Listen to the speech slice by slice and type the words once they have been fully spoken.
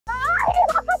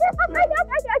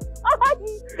I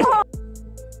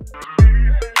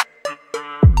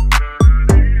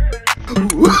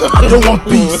don't want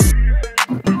peace.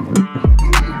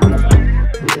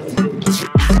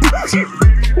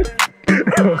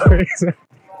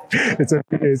 It's a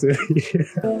video.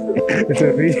 It's a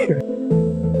video.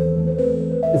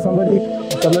 Is somebody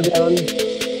around me?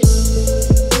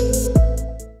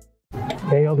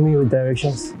 Can you help me with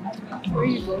directions? Where are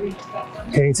you going?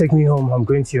 Can you take me home? I'm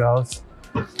going to your house.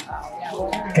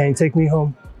 Can you take me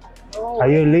home? Are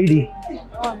you a lady?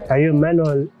 Are you a man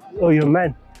or... Oh, you're a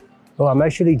man. Oh, I'm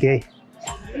actually gay.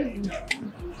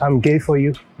 I'm gay for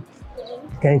you.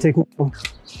 Can you take me home?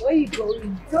 Where are you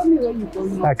going? Tell me where you're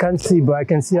going. I can't see, but I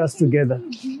can see us together.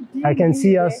 I can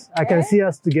see us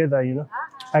together, you know.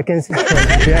 I can see.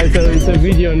 Yeah, it's a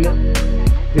video. No?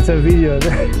 It's a video.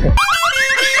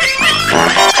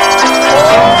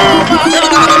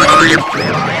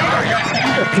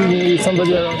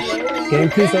 Somebody around. Can you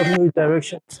please help me with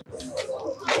directions?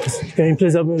 Can you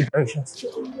please help me with directions?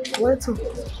 Where to?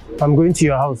 I'm going to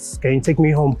your house. Can you take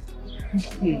me home?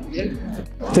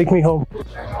 Take me home.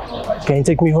 Can you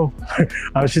take me home?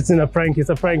 I was shooting a prank. It's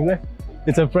a prank, ne?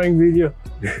 It's a prank video.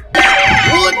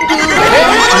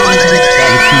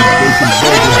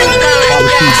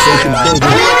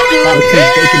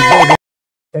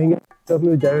 Can you help me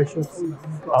with directions?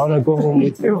 I want to go home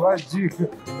with you.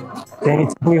 Can you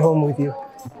take me home with you?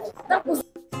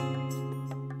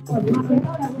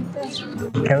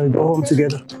 Can we go home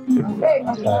together?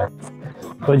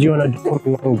 What do you want to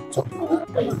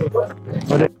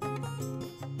do?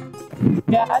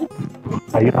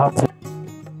 Are you happy?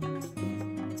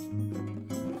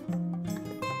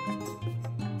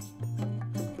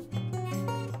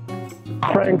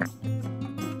 Frank.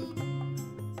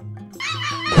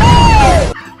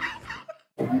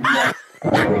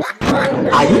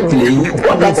 Are you playing?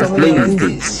 What type of play is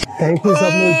this? Can you please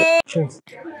help me with directions?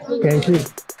 Can you please?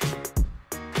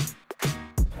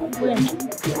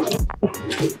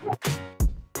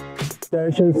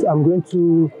 Directions, I'm going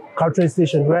to Caltrain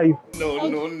station. Where are you? No.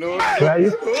 Where are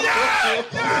you?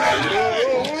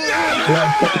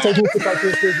 Yeah, take me to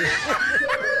Caltrain station.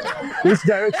 Which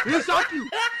direction?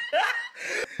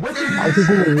 I'm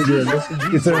taking a video.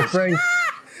 It's a prank.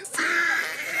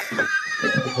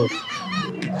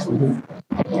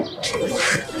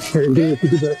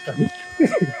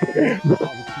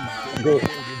 Go.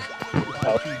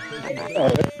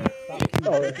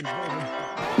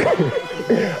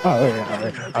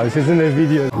 Alright. I was just in a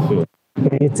video.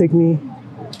 Can you take me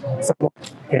somewhere?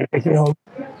 Can you take me home?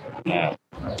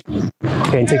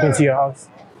 Can you take me to your house?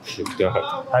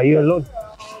 Are you alone?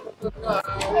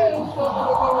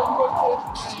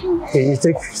 Can you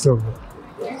take me somewhere?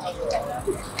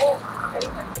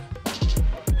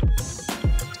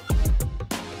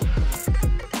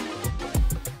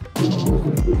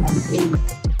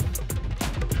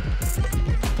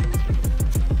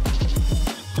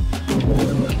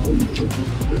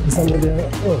 Somebody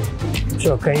else? Oh,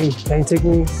 sure. Can you take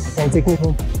me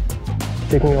home?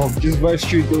 Take me home. Just by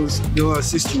street, they'll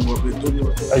assist you.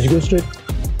 I should go straight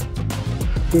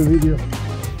to the video.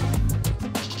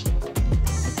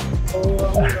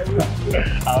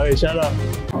 Alright, shut up.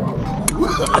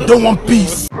 I don't want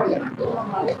peace.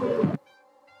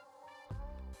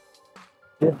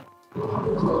 Yeah.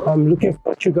 I'm looking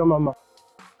for sugar mama.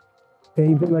 Can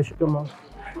you be my sugar mama?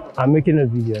 I'm making a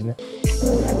video now.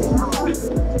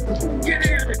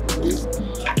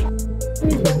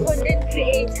 Content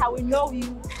creator, we know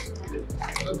you.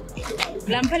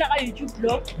 YouTube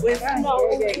blog.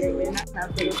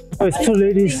 Oh, it's two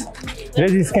ladies.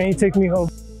 Ladies, can you take me home?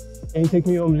 Can you take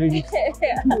me home, ladies? Can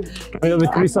we have a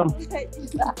threesome?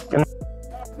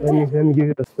 Let me give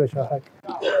you a special hug.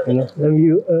 You know, let me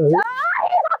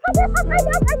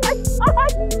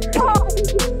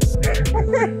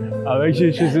I'm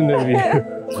actually shooting the video.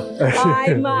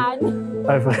 Hi, man.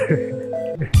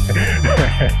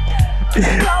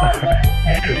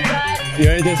 You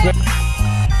ain't just